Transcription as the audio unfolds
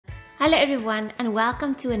Hello everyone and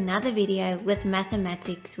welcome to another video with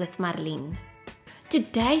Mathematics with Marlien.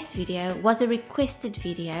 Today's video was a requested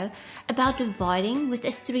video about dividing with a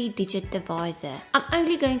 3-digit divisor. I'm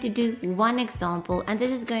only going to do one example and this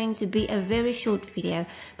is going to be a very short video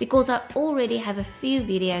because I already have a few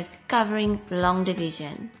videos covering long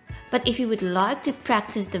division. But if you would like to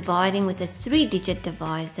practice dividing with a 3-digit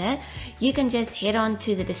divisor, you can just head on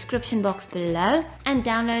to the description box below and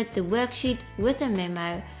download the worksheet with a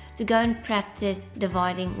memo to go and practice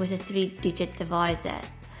dividing with a 3-digit divisor.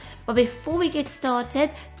 But before we get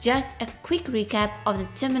started, just a quick recap of the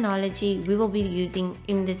terminology we will be using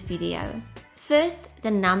in this video. First,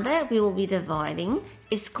 the number we will be dividing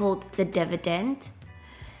is called the dividend.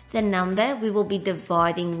 The number we will be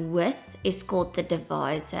dividing with is called the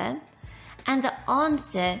divisor. And the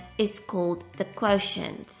answer is called the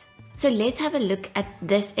quotient. So let's have a look at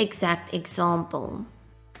this exact example.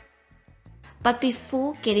 But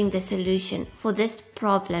before getting the solution for this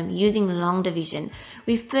problem using long division,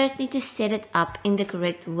 we first need to set it up in the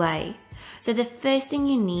correct way. So the first thing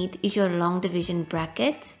you need is your long division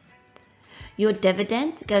bracket. Your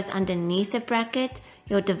dividend goes underneath the bracket,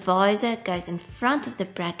 your divisor goes in front of the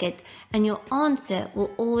bracket, and your answer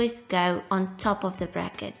will always go on top of the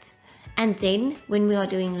bracket. And then when we are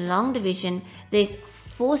doing long division, there's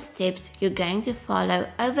 4 steps you're going to follow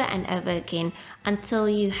over and over again until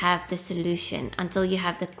you have the solution, until you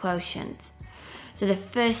have the quotient. So the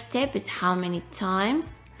first step is how many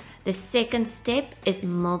times. The second step is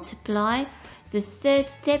multiply. The third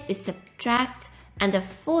step is subtract. And the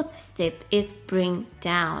fourth step is bring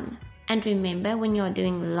down. And remember, when you're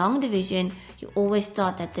doing long division, you always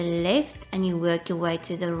start at the left and you work your way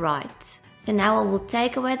to the right. So now I will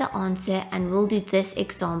take away the answer and we'll do this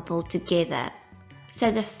example together. So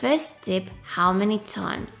the first step, how many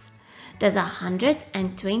times? Does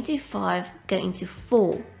 125 go into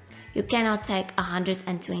 4? You cannot take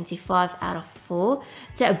 125 out of 4.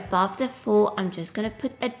 So above the 4, I'm just going to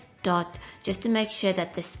put a dot just to make sure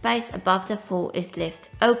that the space above the 4 is left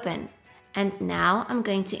open. And now I'm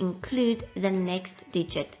going to include the next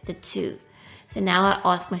digit, the 2. So now I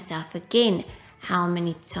ask myself again, how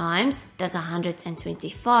many times does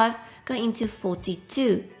 125 go into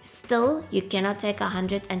 42? Still, you cannot take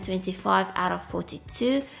 125 out of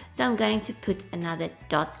 42, so I'm going to put another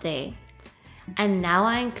dot there. And now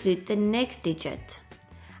I include the next digit.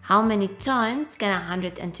 How many times can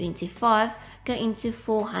 125 go into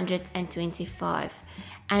 425?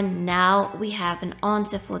 And now we have an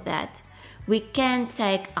answer for that. We can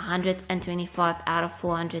take 125 out of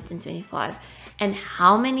 425. And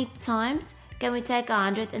how many times can we take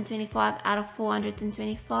 125 out of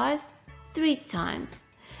 425? 3 times.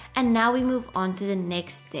 And now we move on to the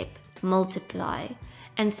next step, multiply.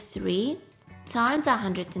 And 3 times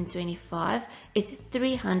 125 is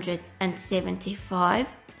 375.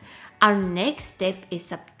 Our next step is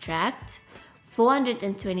subtract.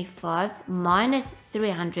 425 minus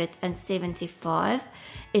 375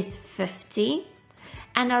 is 50.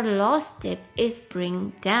 And our last step is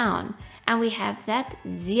bring down. And we have that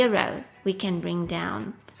 0 we can bring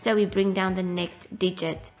down. So we bring down the next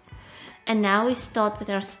digit. And now we start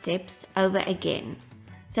with our steps over again.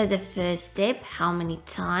 So the first step, how many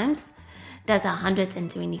times does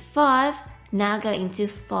 125 now go into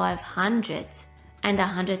 500? And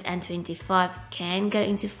 125 can go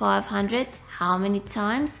into 500. How many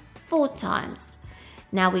times? 4 times.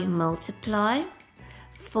 Now we multiply.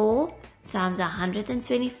 4 times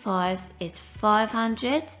 125 is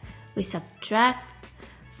 500. We subtract.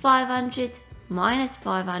 500 minus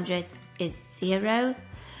 500 is 0.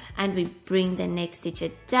 And we bring the next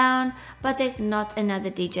digit down, but there's not another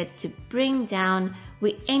digit to bring down.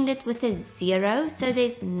 We end it with a 0, so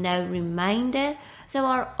there's no remainder. So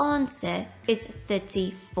our answer is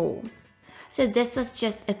 34. So this was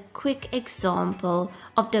just a quick example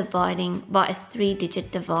of dividing by a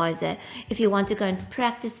 3-digit divisor. If you want to go and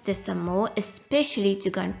practice this some more, especially to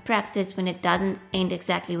go and practice when it doesn't end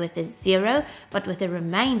exactly with a 0, but with a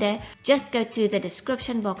remainder, just go to the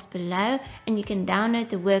description box below and you can download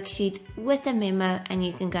the worksheet with a memo and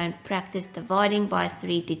you can go and practice dividing by a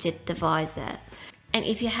 3-digit divisor. And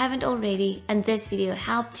if you haven't already and this video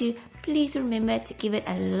helped you, please remember to give it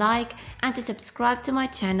a like and to subscribe to my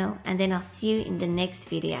channel, and then I'll see you in the next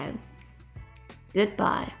video.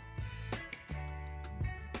 Goodbye.